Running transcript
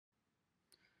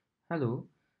Hello,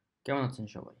 কেমন আছেন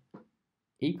সবাই?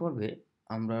 এই পর্বে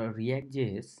আমরা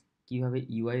React.js কিভাবে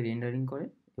UI রেন্ডারিং করে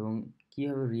এবং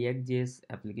কিভাবে React.js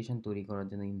অ্যাপ্লিকেশন তৈরি করার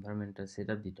জন্য এনভায়রনমেন্টাল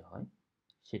সেটআপ দিতে হয়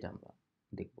সেটা আমরা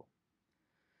দেখব।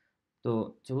 তো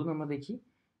চলুন আমরা দেখি।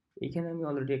 এখানে আমি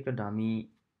অলরেডি একটা ডামি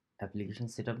অ্যাপ্লিকেশন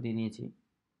সেটআপ দিয়ে নিয়েছি।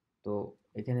 তো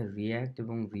এখানে React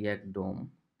এবং React DOM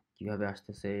কিভাবে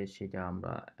আসতেছে সেটা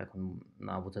আমরা এখন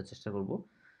না বোঝার চেষ্টা করব।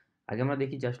 আগে আমরা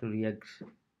দেখি যে আসলে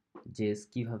React.js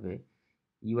কিভাবে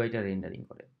ইউআইটা রেন্ডারিং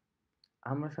করে।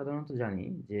 আমরা সাধারণত জানি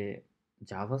যে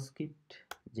জাভাস্ক্রিপ্ট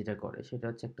যেটা করে সেটা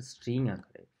হচ্ছে একটা স্ট্রিং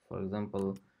আকারে, ফর এক্সাম্পল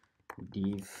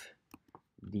ডিভ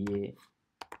দিয়ে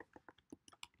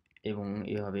এবং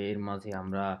এভাবে এর মাঝে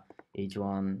আমরা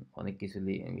h1 অনেক কিছু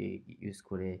ইউজ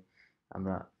করে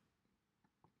আমরা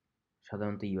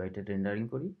সাধারণত ইউআইটা রেন্ডারিং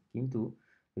করি, কিন্তু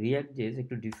রিয়াক্ট জেএস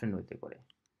একটু ডিফারেন্ট হতে করে।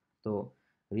 তো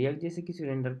রিয়াক্ট জেএসে কিছু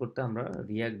রেন্ডার করতে আমরা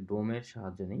রিয়াক্ট ডোমের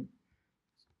সাহায্য নিই।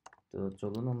 তো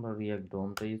চলুন আমরা রিয়াক্ট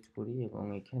ডোমটা ইউজ করি এবং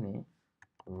এখানে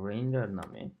রেন্ডার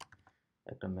নামে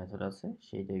একটা মেথড আছে,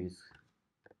 সেইটা ইউজ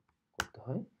করতে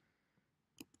হয়।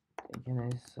 এখানে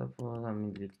সাপোজ আমি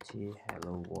লিখছি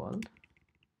হ্যালো ওয়ার্ল্ড,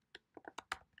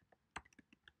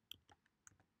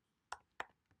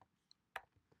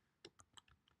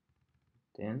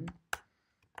 দেন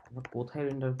আমরা কোথায়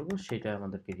রেন্ডার করবো সেটা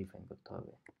আমাদেরকে ডিফাইন করতে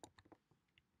হবে।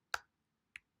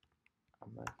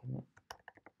 আমরা এখানে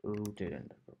রুটে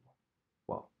রেন্ডার করবো।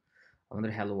 ওয়াও,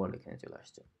 আমাদের হ্যালো ওয়ার্ল্ড এখানে চলে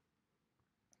আসছে।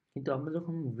 কিন্তু আমরা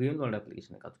যখন রিয়েল ওয়ার্ল্ড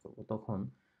অ্যাপ্লিকেশনে কাজ করব তখন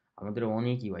আমাদের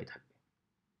অনেক ইউআই থাকবে।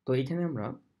 তো এখানে আমরা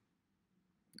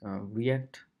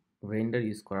রিয়াক্ট রেন্ডার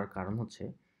ইউজ করার কারণ হচ্ছে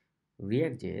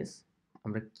রিয়াক্ট জেএস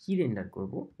আমরা কি রেন্ডার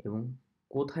করব এবং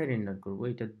কোথায় রেন্ডার করব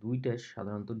এটা দুইটা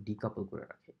সাধারণত ডিকাপল করে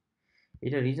রাখে।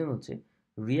 এটা রিজন হচ্ছে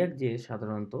রিয়াক্ট জেএস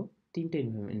সাধারণত তিনটে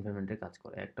এনভায়রনমেন্টে কাজ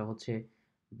করে। একটা হচ্ছে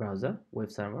ব্রাউজার,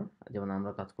 ওয়েব সার্ভার, যেমন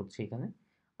আমরা কাজ করছি এখানে।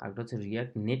 আরেকটা হচ্ছে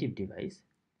রিয়াক্ট নেটিভ ডিভাইস,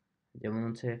 যেমন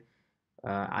হচ্ছে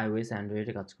আইওএস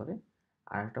অ্যান্ড্রয়েডে কাজ করে।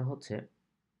 আর একটা হচ্ছে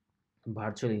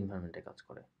ভার্চুয়াল এনভায়রনমেন্টে কাজ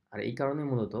করে। আর এই কারণে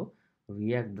মূলত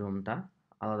রিয়াক্ট ডোমটা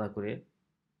আলাদা করে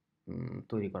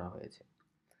তৈরি করা হয়েছে।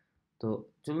 তো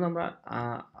চলুন আমরা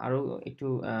আরও একটু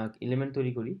এলিমেন্ট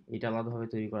তৈরি করি, এটা আলাদাভাবে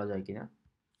তৈরি করা যায় কিনা।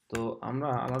 তো আমরা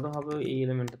আলাদাভাবে এই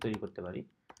এলিমেন্টটা তৈরি করতে পারি,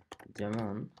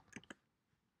 যেমন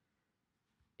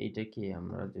এইটাকে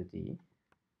আমরা যদি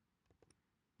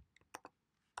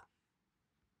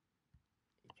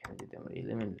এখানে যদি আমরা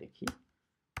এলিমেন্ট লিখি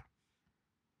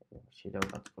সেটাও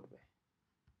কাজ করবে,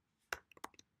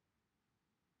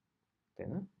 তাই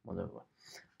না? মজার ব্যাপার।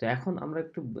 তো এখন আমরা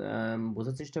একটু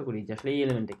বোঝার চেষ্টা করি যে আসলে এই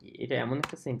এলিমেন্টটা কি। এটা এমন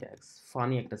একটা সিনট্যাক্স,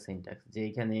 ফানি একটা সিনট্যাক্স, যে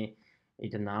এখানে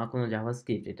এটা না কোনো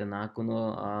জাভাস্ক্রিপ্ট, এটা না কোনো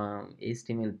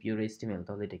এইচটিএমএল, পিওর এইচটিএমএল,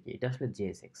 তাহলে এটা কি? এটা আসলে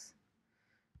জেএসএক্স।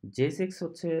 জেএসএক্স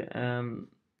হচ্ছে আম,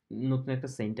 নতুন একটা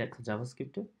সিনট্যাক্স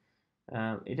জাভাস্ক্রিপ্টে।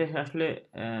 এটা আসলে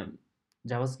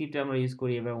জাভাস্ক্রিপ্টে আমরা ইউজ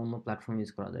করি, এবার অন্য প্ল্যাটফর্ম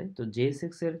ইউজ করা যায়। তো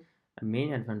জেএসএক্স এর মেইন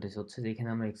অ্যাডভান্টেজ হচ্ছে যে এখানে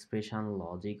আমরা এক্সপ্রেশন,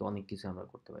 লজিক অনেক কিছু আমরা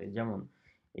করতে পারি। যেমন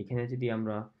এখানে যদি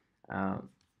আমরা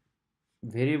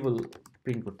ভেরিয়েবল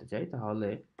প্রিন্ট করতে চাই, তাহলে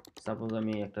সাপোজ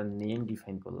আমি একটা নেম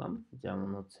ডিফাইন করলাম, যেমন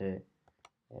হচ্ছে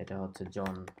এটা হচ্ছে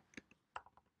জন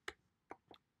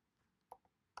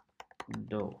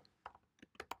ডো।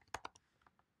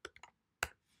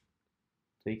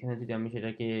 তো এখানে যদি আমি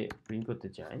সেটাকে প্রিন্ট করতে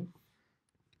চাই,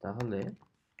 তাহলে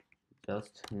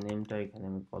জাস্ট নেমটা এখানে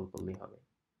আমি কল করলেই হবে,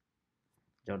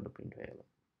 জন ডো প্রিন্ট হয়ে গেল।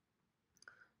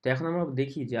 তো এখন আমরা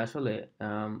দেখি যে আসলে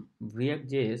রিয়াক্ট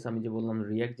জেএস, আমি যে বললাম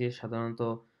রিয়াক্ট জেএস সাধারণত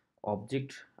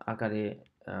অবজেক্ট আকারে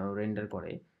রেন্ডার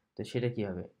করে। তো সেটা কি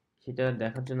হবে সেটা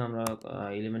দেখার জন্য আমরা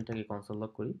এলিমেন্টটাকে কনসোল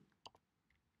লগ করি।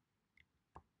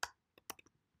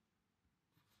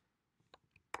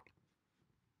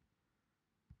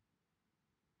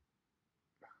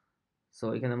 সো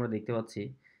এখানে আমরা দেখতে পাচ্ছি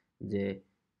যে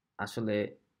আসলে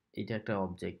এটা একটা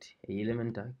অবজেক্ট, এই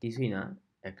এলিমেন্টটা কিছুই না,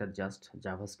 একটা জাস্ট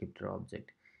জাভাস্ক্রিপ্টের অবজেক্ট।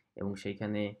 এবং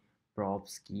সেইখানে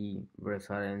প্রপস কি,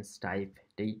 রেফারেন্স টাইপ,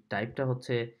 এই টাইপটা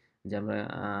হচ্ছে যে আমরা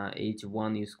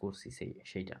h1 ইউজ করছি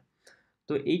সেইটা।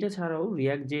 তো এইটা ছাড়াও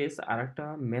রিয়াক্ট জেএস আর একটা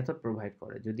মেথড প্রোভাইড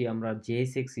করে যদি আমরা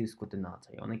জেএসএক্স ইউজ করতে না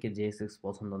চাই। অনেকে জেএসএক্স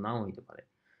পছন্দ নাও হইতে পারে।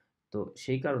 তো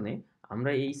সেই কারণে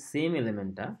আমরা এই সেম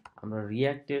এলিমেন্টটা আমরা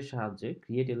রিয়াক্টের সাহায্যে,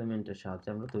 ক্রিয়েট এলিমেন্টের সাহায্যে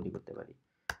আমরা তৈরি করতে পারি।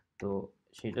 তো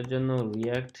সেটার জন্য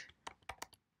রিয়াক্ট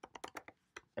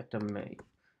একটা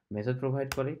মেথড প্রোভাইড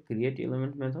করে, ক্রিয়েট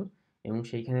এলিমেন্ট মেথড। এবং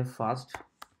সেইখানে ফার্স্ট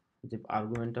যে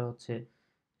আর্গুমেন্টটা হচ্ছে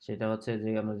সেটা হচ্ছে যে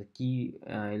আমরা যে কি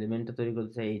এলিমেন্টটা তৈরি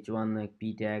করতে চাই, h1 পি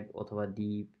ট্যাগ অথবা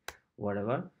ডিপ,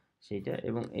 হোয়াটএভার সেইটা।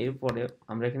 এবং এরপরে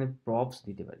আমরা এখানে প্রপস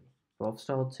দিতে পারি।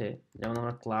 প্রপসটা হচ্ছে যেমন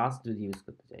আমরা ক্লাস যদি ইউজ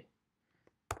করতে চাই,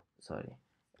 সরি,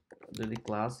 যদি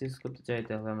ক্লাস ইউজ করতে চাই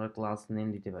তাহলে আমরা ক্লাস নেম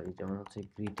দিতে পারি, যেমন হচ্ছে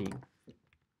গ্রিটিং।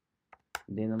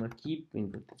 দেন আমরা কি প্রিন্ট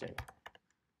করতে চাই,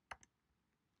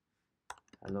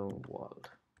 হ্যালো ওয়ার্ল্ড।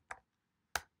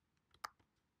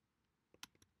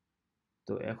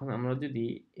 তো এখন আমরা যদি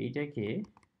এইটাকে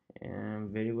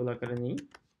ভেরিয়েবল আকারে নিই,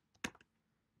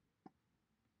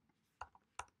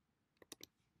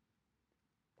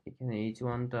 এখানে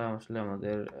h1টা আসলে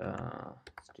আমাদের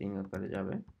স্ট্রিং আকারে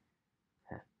যাবে।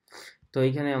 হ্যাঁ, তো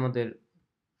এইখানে আমাদের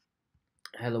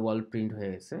হ্যালো ওয়ার্ল্ড প্রিন্ট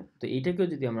হয়ে গেছে। তো এইটাকেও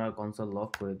যদি আমরা কনসোল লগ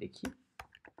করে দেখি,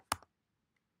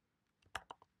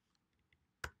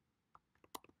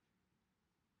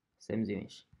 সেম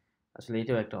জিনিস, আসলে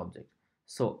এটাও একটা অবজেক্ট।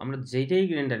 সো আমরা যেটাই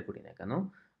রেন্ডার করি না কেন,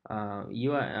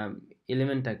 ইউআই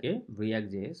এলিমেন্টটাকে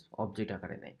React.js অবজেক্ট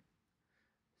আকারে নেয়।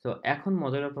 তো এখন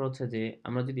মজার ব্যাপার হচ্ছে যে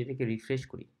আমরা যদি এটাকে রিফ্রেশ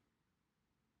করি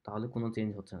তাহলে কোনো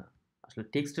চেঞ্জ হচ্ছে না, আসলে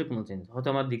টেক্সটের কোনো চেঞ্জ, হয়তো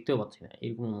আমরা দেখতেও পাচ্ছি না,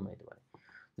 এরকম মনে হতে পারে।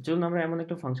 তো চলুন আমরা এমন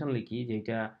একটা ফাংশন লিখি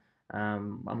যেটা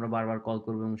আমরা বারবার কল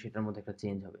করবো এবং সেটার মধ্যে একটা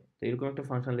চেঞ্জ হবে। তো এরকম একটা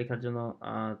ফাংশন লেখার জন্য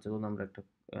চলুন আমরা একটা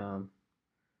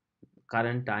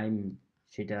কারেন্ট টাইম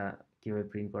সেটা কীভাবে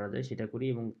প্রিন্ট করা যায় সেটা করি,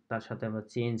 এবং তার সাথে আমরা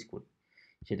চেঞ্জ করি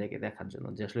সেটাকে দেখার জন্য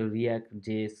যে আসলে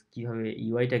React.js কীভাবে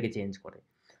ইউআইটাকে চেঞ্জ করে।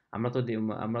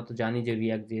 আমরা তো জানি যে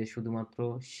React.js শুধুমাত্র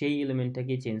সেই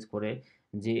এলিমেন্টটাকেই চেঞ্জ করে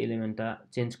যে এলিমেন্টটা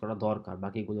চেঞ্জ করা দরকার,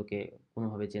 বাকিগুলোকে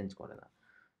কোনোভাবে চেঞ্জ করে না।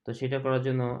 তো সেটা করার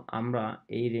জন্য আমরা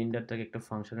এই রেন্ডারটাকে একটা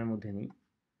ফাংশনের মধ্যে নিই,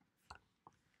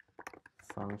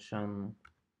 ফাংশন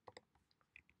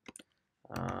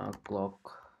ক্লক।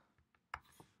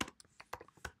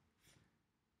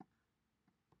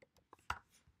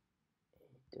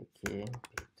 এটাকে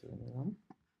ভেতরে নিলাম।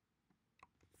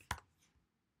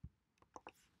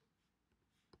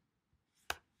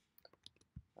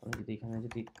 আমি যদি এখানে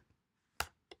যদি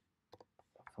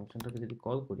ফাংশনটাকে যদি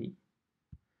কল করি,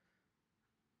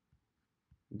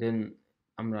 দেন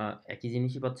আমরা একই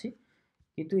জিনিসই পাচ্ছি।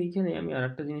 কিন্তু এইখানে আমি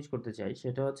আরেকটা জিনিস করতে চাই,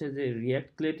 সেটা হচ্ছে যে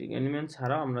রিয়াক্ট ক্লেট এলিমেন্ট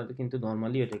ছাড়াও আমরা কিন্তু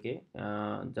নর্মালি এটাকে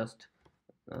জাস্ট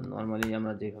নর্মালি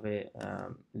আমরা যেভাবে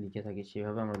লিখে থাকি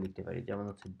সেভাবে আমরা লিখতে পারি, যেমন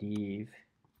হচ্ছে div,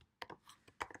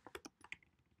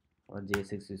 আমরা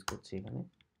JSX ইউজ করছি এখানে।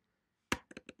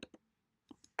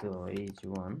 তো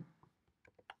h1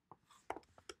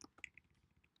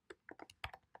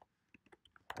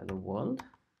 hello world,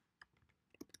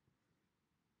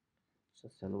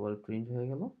 hello world print হয়ে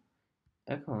গেল।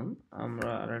 এখন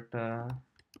আমরা আরেকটা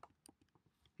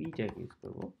p ট্যাগ ইউজ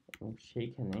করব এবং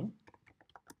সেইখানে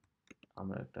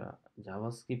আমরা একটা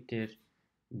জাভাস্ক্রিপ্টের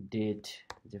ডেট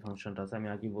যে ফাংশনটা আছে, আমি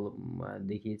আগে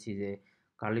দেখিয়েছি যে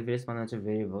কার্লি ব্রেস মানে হচ্ছে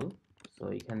ভেরিয়েবল। তো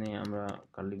এখানে আমরা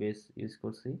কার্লি ব্রেস ইউজ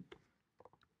করছি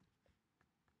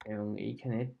এবং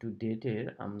এইখানে টু ডেটের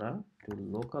আমরা টু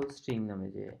লোকাল স্ট্রিং নামে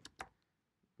যে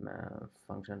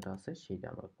ফাংশনটা আছে সেটা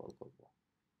আমরা কল করব,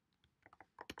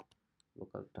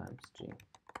 লোকাল টাইম স্ট্রিং।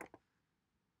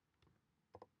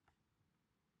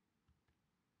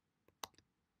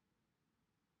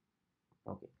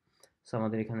 ওকে, সো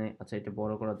আমাদের এখানে, আচ্ছা এটা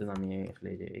বড় করার জন্য আমি আসলে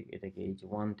এটাকে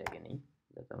h1 ট্যাগে নিই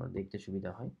যাতে আমরা দেখতে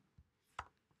সুবিধা হয়।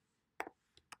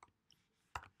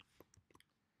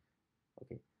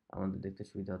 ওকে, আমাদের দেখতে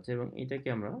সুবিধা হচ্ছে এবং এটাকে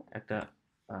আমরা একটা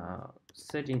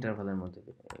সেট ইন্টারভালের মধ্যে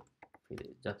ফিরে,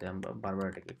 যাতে আমরা বারবার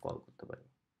এটাকে কল করতে পারি।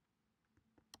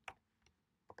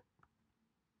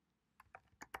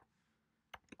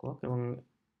 ক্লক, এবং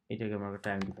এটাকে আমরা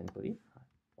টাইম ডিফাইন করি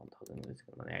 1000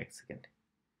 মিলিসেকেন্ড, মানে 1 সেকেন্ড।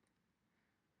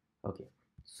 ওকে,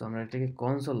 সো আমরা এটাকে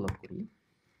কনসোল লগ করি।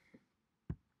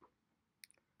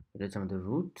 এটা হচ্ছে আমাদের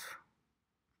রুট,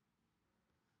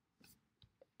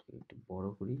 একটু বড়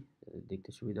করি যাতে দেখতে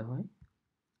সুবিধা হয়।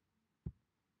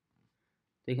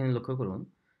 তো এখানে লক্ষ্য করুন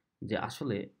যে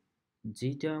আসলে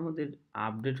যেটা আমাদের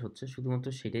আপডেট হচ্ছে শুধুমাত্র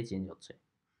সেটাই চেঞ্জ হচ্ছে।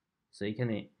 সো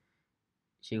এখানে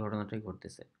সেই ঘটনাটাই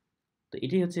ঘটতেছে। তো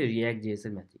এটাই হচ্ছে React.js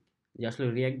এর ম্যাজিক, যে আসলে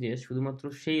React.js শুধুমাত্র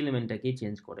সেই এলিমেন্টটাকেই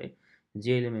চেঞ্জ করে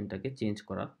যে এলিমেন্টটাকে চেঞ্জ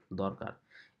করা দরকার।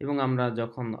 এবং আমরা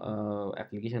যখন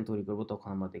অ্যাপ্লিকেশন তৈরি করব তখন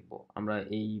আমরা দেখব, আমরা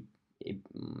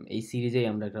এই সিরিজেই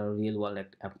আমরা একটা রিয়েল ওয়ার্ল্ড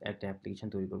একটা অ্যাপ্লিকেশন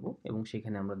তৈরি করব এবং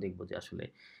সেখানে আমরা দেখব যে আসলে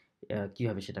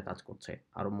কিভাবে সেটা কাজ করছে,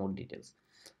 আরও মোর ডিটেলস।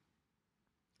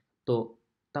 তো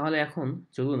তাহলে এখন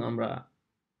চলুন আমরা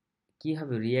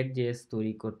কীভাবে React.js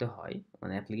তৈরি করতে হয়,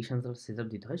 মানে অ্যাপ্লিকেশন সেট আপ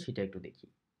দিতে হয় সেটা একটু দেখি।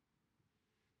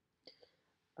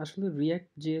 আসলে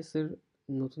React.js এর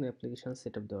নতুন অ্যাপ্লিকেশন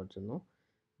সেটআপ দেওয়ার জন্য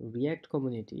react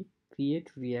community create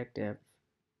react app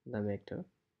নামে একটা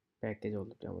প্যাকেজ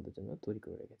অলরেডি আমাদের জন্য তৈরি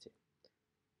করে রেখেছে।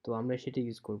 তো আমরা সেটা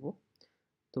ইউজ করব।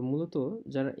 তো মূলত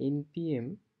যারা npm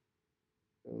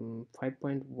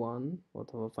 5.1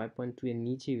 অথবা 5.2 এর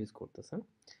নিচে ইউজ করতেছেন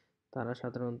তারা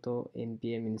সাধারণত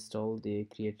npm ইনস্টল দিয়ে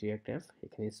ক্রিয়েট রিয়াক্ট অ্যাপ,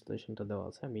 এখানে ইনস্টলেশনটা দেওয়া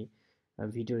আছে, আমি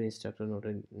ভিডিওর ইনস্ট্রাক্টর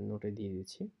নোটে দিয়ে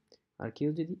দিচ্ছি। আর কেউ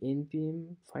যদি npm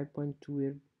 5.2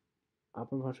 এর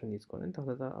আপার ভার্সন ইউজ করেন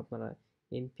তাহলে আপনারা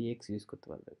npx ইউজ করতে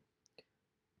পারবেন।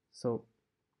 সো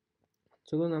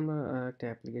চলুন আমরা একটা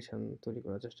অ্যাপ্লিকেশন তৈরি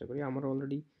করার চেষ্টা করি। আমার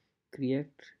already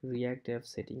create react app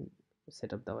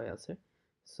set up দেওয়াই আছে।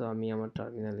 সো আমি আমার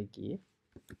টার্মিনালে গিয়ে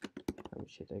আমি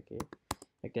সেটাকে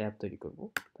একটা অ্যাপ তৈরি করব।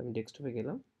 আমি ডেস্কটপে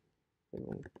গেলাম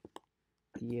এবং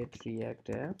create react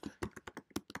app,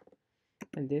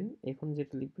 and then এখন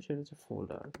যেটা লিখবো সেটা হচ্ছে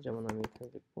ফোল্ডার, যেমন আমি এখানে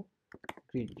লিখবো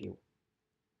গ্রিড ভিউ।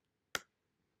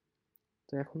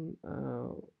 তো এখন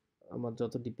আমার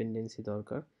যত ডিপেন্ডেন্সি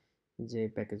দরকার, যে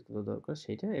প্যাকেজগুলো দরকার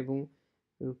সেটা, এবং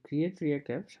ক্রিয়েট রিয়াক্ট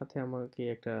অ্যাপ সাথে আমাকে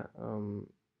একটা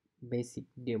বেসিক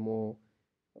ডেমো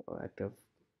একটা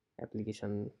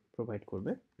অ্যাপ্লিকেশন প্রোভাইড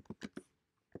করবে।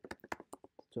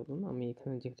 চলুন আমি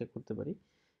এখানে যেটা করতে পারি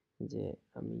যে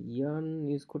আমি ইয়ার্ন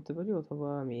ইউজ করতে পারি অথবা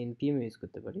আমি npm ইউজ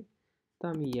করতে পারি। তা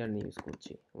আমি ইয়ার্ন ইউজ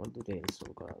করছি, আমার দুটো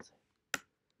ইনস্টল করা আছে।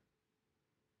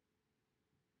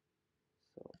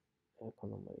 সো এখন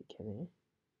আমার এখানে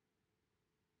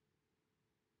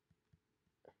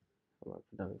আমার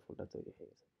ডামি ফোল্ডার তৈরি হয়ে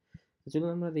গেছে। তো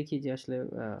চলুন আমরা দেখি যে আসলে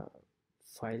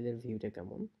ফাইলের ভিউটা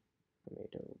কেমন। আমি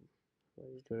এটা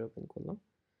এডিটরে ওপেন করলাম।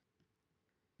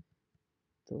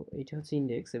 তো এটা হচ্ছে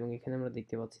ইন্ডেক্স, এবং এখানে আমরা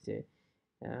দেখতে পাচ্ছি যে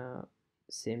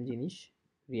সেম জিনিস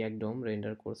রিয়াক্ট ডম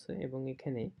রেন্ডার করছে এবং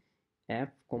এখানে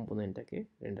অ্যাপ কম্পোনেন্টটাকে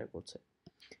রেন্ডার করছে।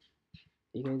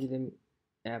 এখানে যদি আমি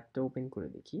অ্যাপটা ওপেন করে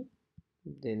দেখি,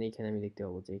 দেন এখানে আমি দেখতে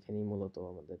পাবো যে এখানেই মূলত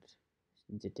আমাদের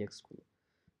যে টেক্সটগুলো।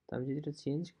 তো আমি যদি এটা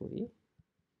চেঞ্জ করি,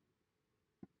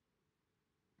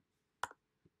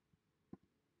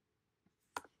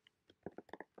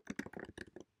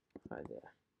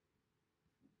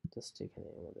 জাস্ট এখানে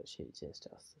আমাদের সেই চেঞ্জটা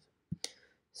আসতেছে।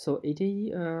 সো এটাই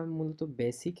মূলত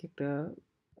বেসিক একটা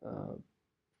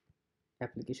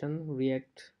application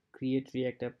create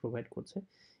react app provide করছে।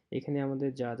 এখানে আমাদের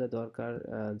যা যা দরকার,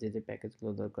 যে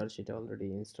প্যাকেজগুলো দরকার সেটা অলরেডি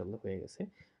ইনস্টল হয়ে গেছে।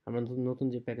 আমরা নতুন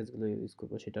যে প্যাকেজগুলো ইউজ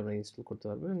করবো সেটা আমরা ইনস্টল করতে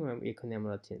পারবো এবং এখানে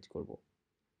আমরা চেঞ্জ করব।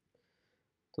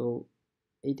 তো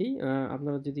এইটাই,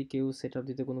 আপনারা যদি কেউ সেট আপ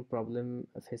দিতে কোনো প্রবলেম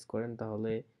ফেস করেন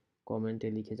তাহলে কমেন্টে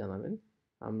লিখে জানাবেন।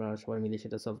 আমরা সবাই মিলে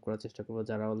সেটা সলভ করার চেষ্টা করবো।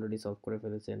 যারা অলরেডি সলভ করে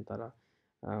ফেলেছেন তারা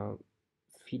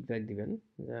ফিডব্যাক দিবেন,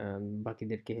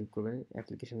 বাকিদেরকে হেল্প করবেন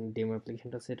ডেমো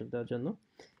অ্যাপ্লিকেশনটা সেট আপ দেওয়ার জন্য।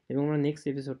 এবং আমরা নেক্সট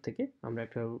এপিসোড থেকে আমরা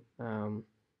একটা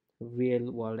রিয়েল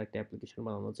ওয়ার্ল্ড একটা অ্যাপ্লিকেশন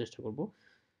বানানোর চেষ্টা করব।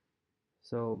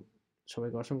 সো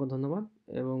সবাইকে অসংখ্য ধন্যবাদ,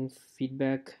 এবং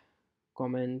ফিডব্যাক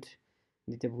কমেন্ট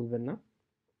দিতে ভুলবেন না।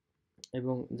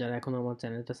 এবং যারা এখন আমার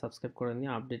চ্যানেলটা সাবস্ক্রাইব করেননি,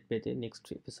 আপডেট পেতে নেক্সট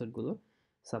এপিসোডগুলো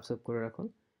সাবস্ক্রাইব করে রাখুন।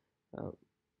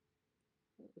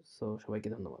 সো সবাইকে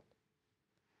ধন্যবাদ।